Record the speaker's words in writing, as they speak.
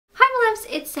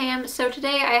it's Sam. So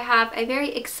today I have a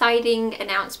very exciting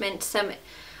announcement, some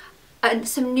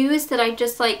news that I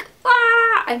just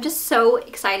I'm just so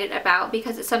excited about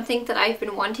because it's something that I've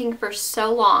been wanting for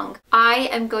so long. I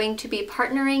am going to be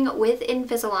partnering with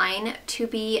Invisalign to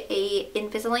be a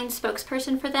Invisalign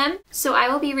spokesperson for them. So I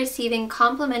will be receiving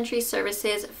complimentary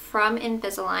services from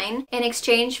Invisalign in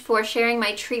exchange for sharing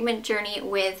my treatment journey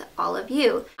with all of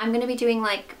you. I'm going to be doing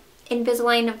like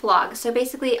Invisalign vlogs, so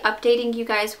basically updating you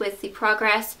guys with the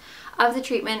progress of the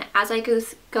treatment as I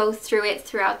go through it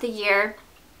throughout the year.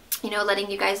 You know, letting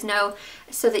you guys know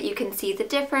so that you can see the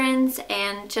difference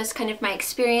and just kind of my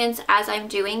experience as I'm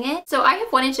doing it. So I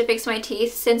have wanted to fix my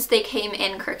teeth since they came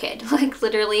in crooked, like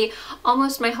literally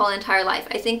almost my whole entire life.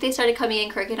 I think they started coming in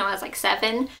crooked when I was like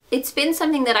 7. It's been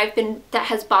something that that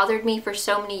has bothered me for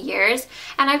so many years,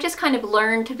 and I've just kind of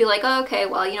learned to be like, oh, okay,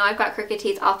 well, you know, I've got crooked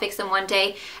teeth, I'll fix them one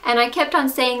day. And I kept on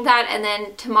saying that, and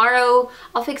then tomorrow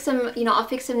I'll fix them, you know, I'll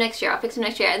fix them next year, I'll fix them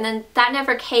next year. And then that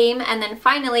never came, and then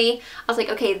finally I was like,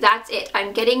 okay, that's it.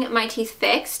 I'm getting my teeth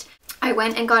fixed. I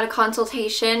went and got a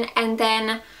consultation, and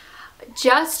then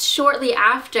just shortly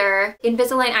after,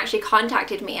 Invisalign actually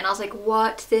contacted me, and I was like,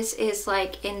 what? This is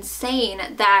like insane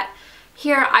that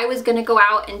here I was gonna go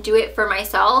out and do it for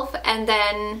myself, and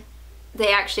then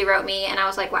they actually wrote me, and I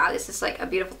was like, wow, this is like a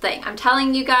beautiful thing. I'm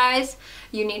telling you guys,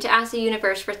 you need to ask the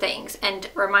universe for things and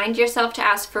remind yourself to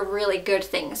ask for really good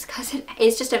things, because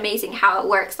it's just amazing how it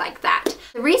works like that.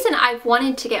 The reason I've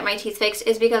wanted to get my teeth fixed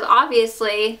is because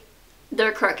obviously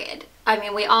they're crooked. I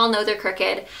mean, we all know they're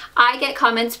crooked. I get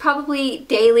comments probably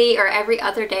daily or every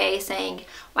other day saying,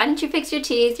 why didn't you fix your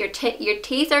teeth? Your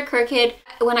teeth are crooked.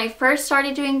 When I first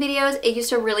started doing videos, it used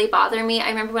to really bother me. I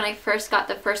remember when I first got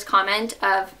the first comment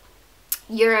of,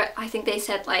 I think they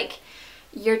said like,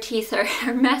 your teeth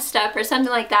are messed up or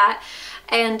something like that,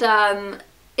 and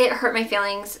it hurt my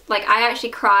feelings. Like, I actually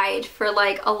cried for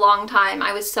like a long time.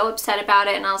 I was so upset about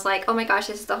it, and I was like, oh my gosh,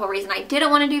 this is the whole reason I didn't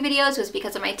want to do videos, was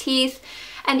because of my teeth.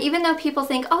 And even though people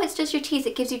think, oh, it's just your teeth,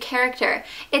 it gives you character,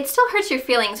 it still hurts your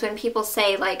feelings when people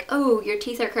say like, oh, your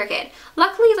teeth are crooked.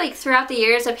 Luckily, like throughout the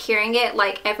years of hearing it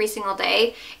like every single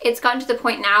day, it's gotten to the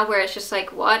point now where it's just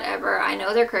like, whatever, I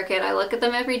know they're crooked, I look at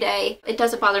them every day. It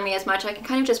doesn't bother me as much, I can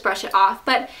kind of just brush it off,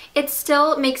 but it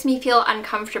still makes me feel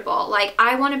uncomfortable. Like,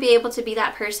 I want to be able to be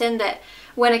that person that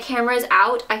when a camera is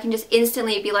out, I can just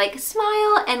instantly be like,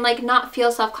 smile, and like not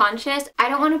feel self-conscious. I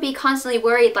don't want to be constantly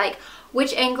worried like,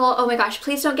 which angle, oh my gosh,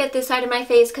 please don't get this side of my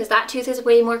face because that tooth is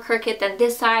way more crooked than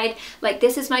this side. Like,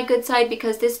 this is my good side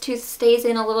because this tooth stays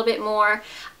in a little bit more.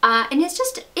 And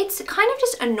it's kind of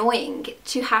just annoying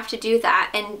to have to do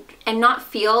that and not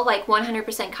feel like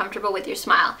 100% comfortable with your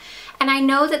smile. And I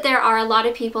know that there are a lot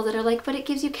of people that are like, but it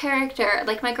gives you character.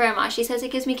 Like my grandma, she says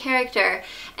it gives me character.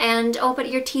 And oh, but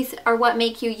your teeth are what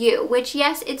make you you. Which,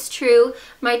 yes, it's true.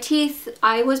 My teeth,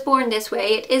 I was born this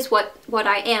way. It is what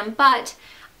I am. But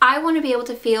I want to be able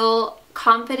to feel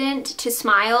confident to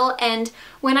smile, and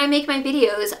when I make my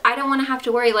videos, I don't want to have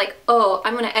to worry like, oh,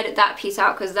 I'm going to edit that piece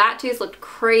out because that tooth looked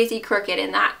crazy crooked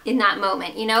in that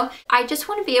moment, you know? I just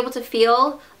want to be able to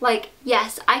feel like,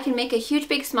 yes, I can make a huge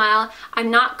big smile. I'm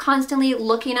not constantly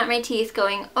looking at my teeth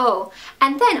going, oh.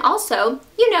 And then also,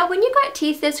 you know, when you got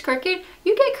teeth this crooked,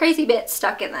 you get crazy bits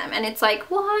stuck in them, and it's like,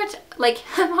 what? Like,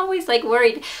 I'm always like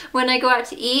worried when I go out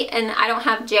to eat and I don't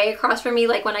have Jay across from me,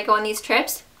 like when I go on these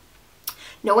trips.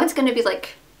 No one's gonna be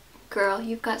like, girl,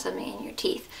 you've got something in your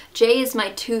teeth. Jay is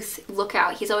my tooth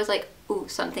lookout. He's always like, ooh,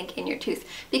 something in your tooth.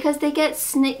 Because they get,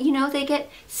 you know, they get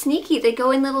sneaky. They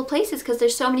go in little places because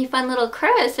there's so many fun little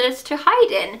crevices to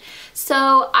hide in.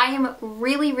 So I am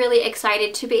really, really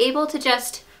excited to be able to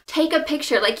just take a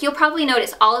picture. Like, you'll probably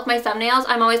notice all of my thumbnails,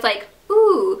 I'm always like,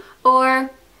 ooh,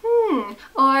 or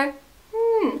or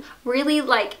really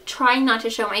like trying not to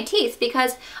show my teeth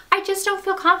because I just don't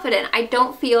feel confident. I'm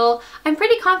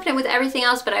pretty confident with everything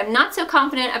else, but I'm not so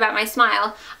confident about my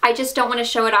smile. I just don't want to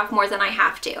show it off more than I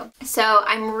have to. So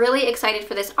I'm really excited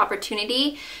for this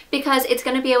opportunity because it's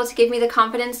going to be able to give me the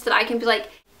confidence that I can be like,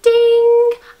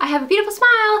 ding, I have a beautiful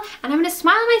smile and I'm going to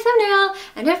smile at my thumbnail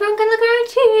and everyone can look at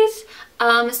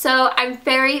my teeth. So I'm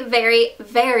very, very,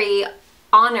 very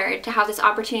honored to have this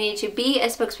opportunity to be a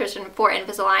spokesperson for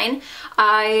Invisalign.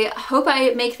 I hope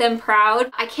I make them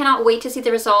proud. I cannot wait to see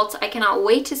the results. I cannot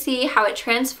wait to see how it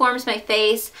transforms my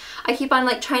face. I keep on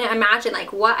like trying to imagine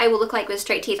like what I will look like with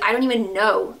straight teeth. I don't even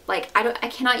know. Like, I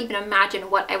cannot even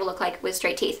imagine what I will look like with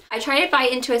straight teeth. I tried to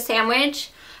bite into a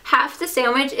sandwich. Half the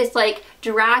sandwich is like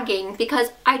dragging because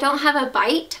I don't have a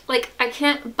bite. Like, I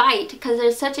can't bite because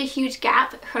there's such a huge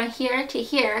gap from here to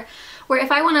here where if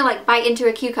I want to like bite into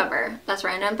a cucumber, that's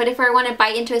random, but if I want to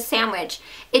bite into a sandwich,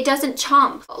 it doesn't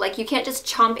chomp. Like you can't just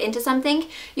chomp into something.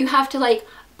 You have to like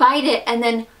bite it and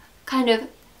then kind of,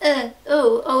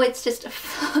 it's just,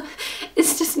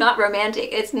 it's just not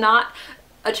romantic. It's not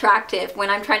attractive when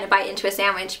I'm trying to bite into a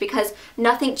sandwich because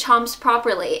nothing chomps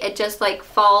properly. It just like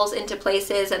falls into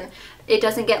places and it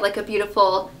doesn't get like a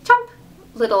beautiful chomp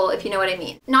little, if you know what I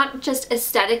mean. Not just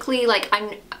aesthetically, like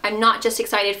I'm not just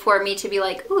excited for me to be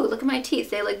like, ooh, look at my teeth,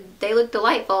 they look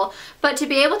delightful, but to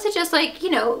be able to just like, you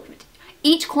know,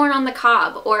 eat corn on the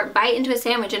cob or bite into a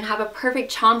sandwich and have a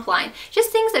perfect chomp line. Just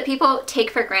things that people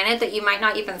take for granted that you might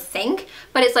not even think.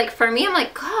 But it's like, for me, I'm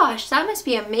like, gosh, that must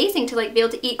be amazing to like be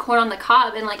able to eat corn on the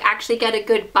cob and like actually get a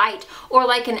good bite. Or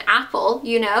like an apple,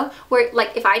 you know, where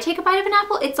like if I take a bite of an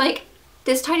apple, it's like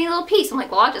this tiny little piece. I'm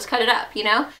like, well, I'll just cut it up, you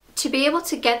know? To be able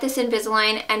to get this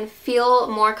Invisalign and feel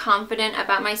more confident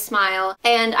about my smile,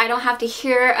 and I don't have to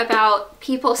hear about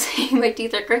people saying my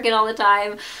teeth are crooked all the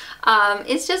time.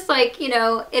 It's just like, you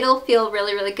know, it'll feel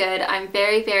really, really good. I'm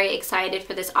very, very excited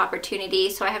for this opportunity.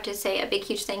 So I have to say a big,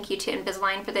 huge thank you to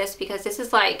Invisalign for this, because this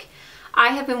is like, I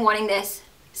have been wanting this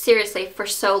seriously for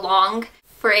so long.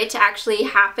 For it to actually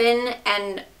happen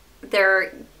and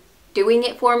they're doing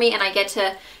it for me and I get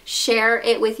to share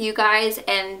it with you guys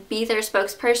and be their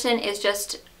spokesperson is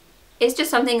just, it's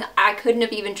just something I couldn't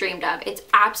have even dreamed of. It's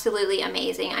absolutely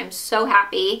amazing. I'm so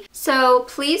happy. So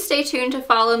please stay tuned to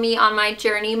follow me on my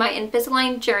journey, my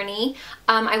Invisalign journey.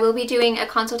 I will be doing a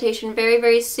consultation very,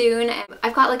 very soon.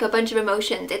 I've got like a bunch of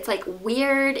emotions. It's like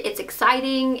weird, it's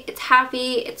exciting, it's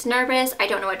happy, it's nervous. I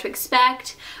don't know what to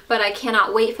expect, but I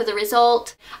cannot wait for the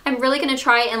result. I'm really gonna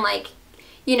try and like,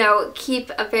 you know, keep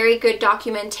a very good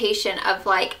documentation of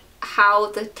like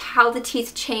how the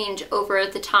teeth change over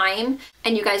the time,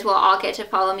 and you guys will all get to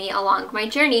follow me along my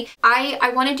journey.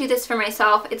 I want to do this for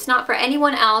myself. It's not for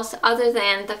anyone else other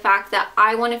than the fact that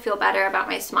I want to feel better about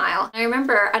my smile. I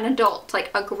remember an adult, like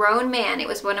a grown man, it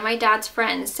was one of my dad's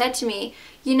friends, said to me,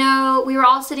 you know, we were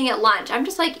all sitting at lunch. I'm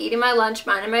just like eating my lunch,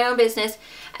 minding my own business,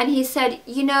 and he said,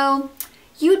 you know,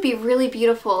 you would be really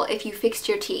beautiful if you fixed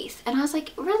your teeth. And I was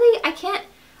like, really? I can't.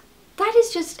 That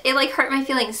is just, it like hurt my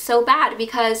feelings so bad,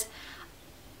 because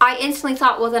I instantly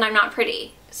thought, well, then I'm not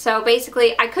pretty. So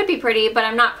basically I could be pretty, but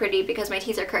I'm not pretty because my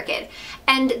teeth are crooked.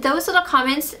 And those little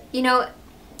comments, you know,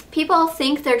 people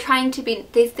think they're trying to be,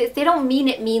 they don't mean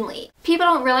it meanly. People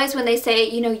don't realize when they say,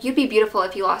 you know, you'd be beautiful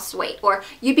if you lost weight, or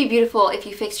you'd be beautiful if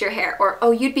you fixed your hair, or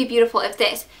oh, you'd be beautiful if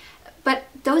this. But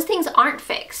those things aren't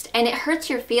fixed and it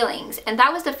hurts your feelings. And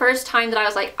that was the first time that I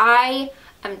was like,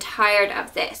 I'm tired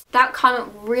of this. That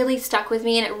comment really stuck with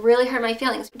me and it really hurt my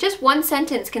feelings. Just one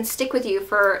sentence can stick with you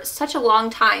for such a long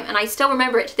time, and I still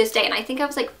remember it to this day, and I think I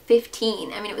was like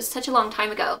 15. I mean, it was such a long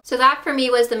time ago. So that for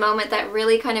me was the moment that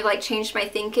really kind of like changed my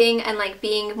thinking and like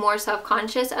being more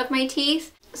self-conscious of my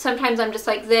teeth. Sometimes I'm just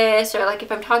like this, or like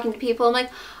if I'm talking to people, I'm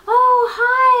like, oh,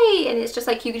 hi, and it's just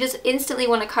like you just instantly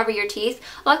want to cover your teeth.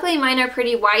 Luckily mine are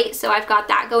pretty white, so I've got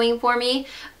that going for me,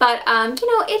 but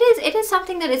you know, it is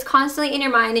something that is constantly in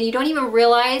your mind, and you don't even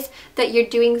realize that you're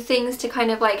doing things to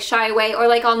kind of like shy away. Or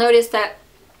like I'll notice that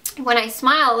when I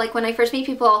smile, like when I first meet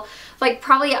people, like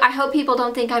probably I hope people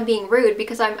don't think I'm being rude,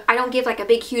 because I don't give like a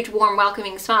big huge warm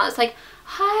welcoming smile. It's like,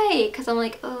 hi, because I'm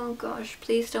like, oh gosh,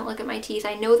 please don't look at my teeth.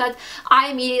 I know that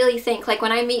I immediately think, like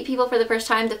when I meet people for the first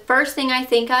time, the first thing I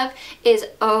think of is,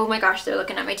 oh my gosh, they're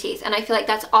looking at my teeth. And I feel like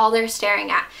that's all they're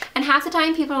staring at. And half the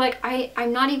time people are like,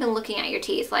 I'm not even looking at your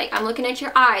teeth. Like I'm looking at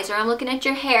your eyes, or I'm looking at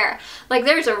your hair. Like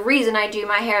there's a reason I do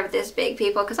my hair this big,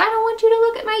 people, because I don't want you to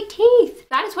look at my teeth.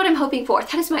 That is what I'm hoping for.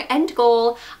 That is my end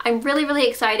goal. I'm really, really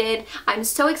excited. I'm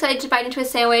so excited to bite into a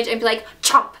sandwich and be like,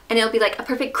 chomp, and it'll be like a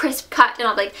perfect crisp cut, and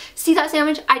I'll be like, see that sandwich?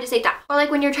 I just ate that. Or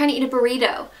like when you're trying to eat a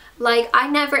burrito. Like I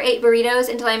never ate burritos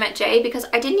until I met Jay, because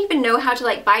I didn't even know how to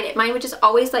like bite it. Mine would just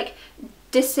always like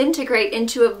disintegrate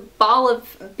into a ball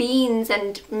of beans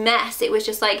and mess. It was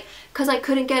just like, because I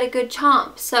couldn't get a good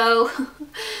chomp. So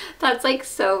that's like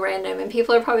so random, and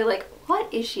people are probably like,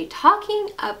 what is she talking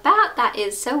about? That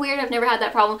is so weird. I've never had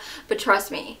that problem, but trust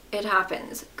me, it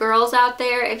happens. Girls out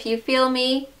there, if you feel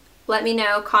me, let me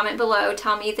know, comment below,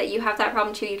 tell me that you have that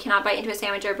problem too. You cannot bite into a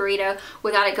sandwich or a burrito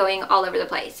without it going all over the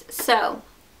place. So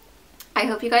I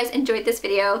hope you guys enjoyed this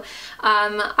video.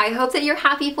 I hope that you're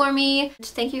happy for me.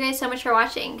 Thank you guys so much for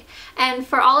watching. And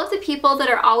for all of the people that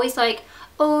are always like,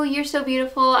 oh, you're so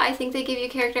beautiful, I think they give you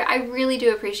character, I really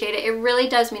do appreciate it. It really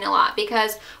does mean a lot,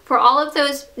 because for all of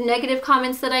those negative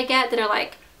comments that I get that are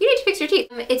like, you need to fix your teeth,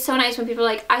 it's so nice when people are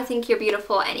like, I think you're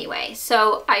beautiful anyway.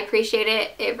 So I appreciate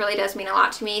it. It really does mean a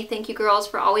lot to me. Thank you girls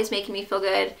for always making me feel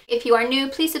good. If you are new,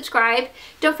 please subscribe.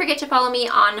 Don't forget to follow me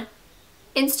on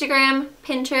Instagram,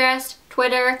 Pinterest,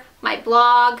 Twitter, my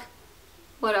blog,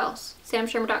 what else?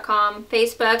 samschuerman.com,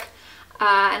 Facebook,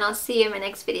 and I'll see you in my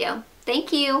next video.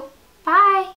 Thank you. Bye.